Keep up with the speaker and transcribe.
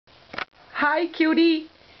Hi, cutie.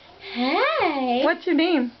 Hi. What's your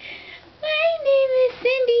name? My name is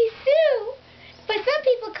Cindy Sue, but some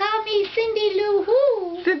people call me Cindy Lou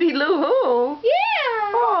Who. Cindy Lou Who?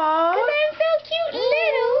 Yeah. Aww. 'Cause I'm so cute and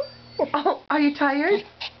little. Oh, are you tired?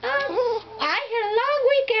 I had a long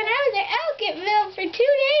weekend. I was at Elkettville for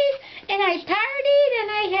 2 days, and I partied, and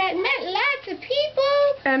I had met lots of people.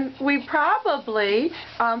 And we probably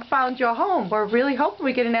found your home. We're really hoping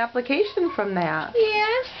we get an application from that. Yeah,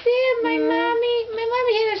 I'm sad. My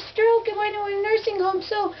mommy had a stroke and went to a nursing home,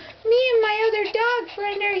 so me and my other dog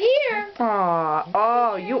friend are here. Aw,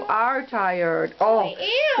 oh, you are tired. Oh, I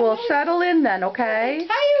am. Well, settle in then, okay?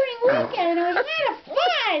 Tiring weekend. It was a lot of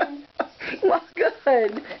fun. Well,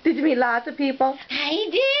 good. Did you meet lots of people? I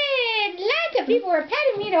did. Lots of people were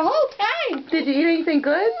petting me the whole time. Did you eat anything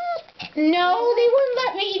good? No, they wouldn't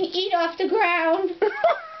let me eat off the ground.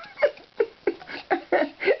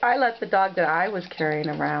 I let the dog that I was carrying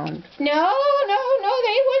around. No,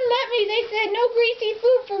 they wouldn't let me. They said no greasy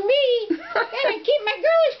food for me.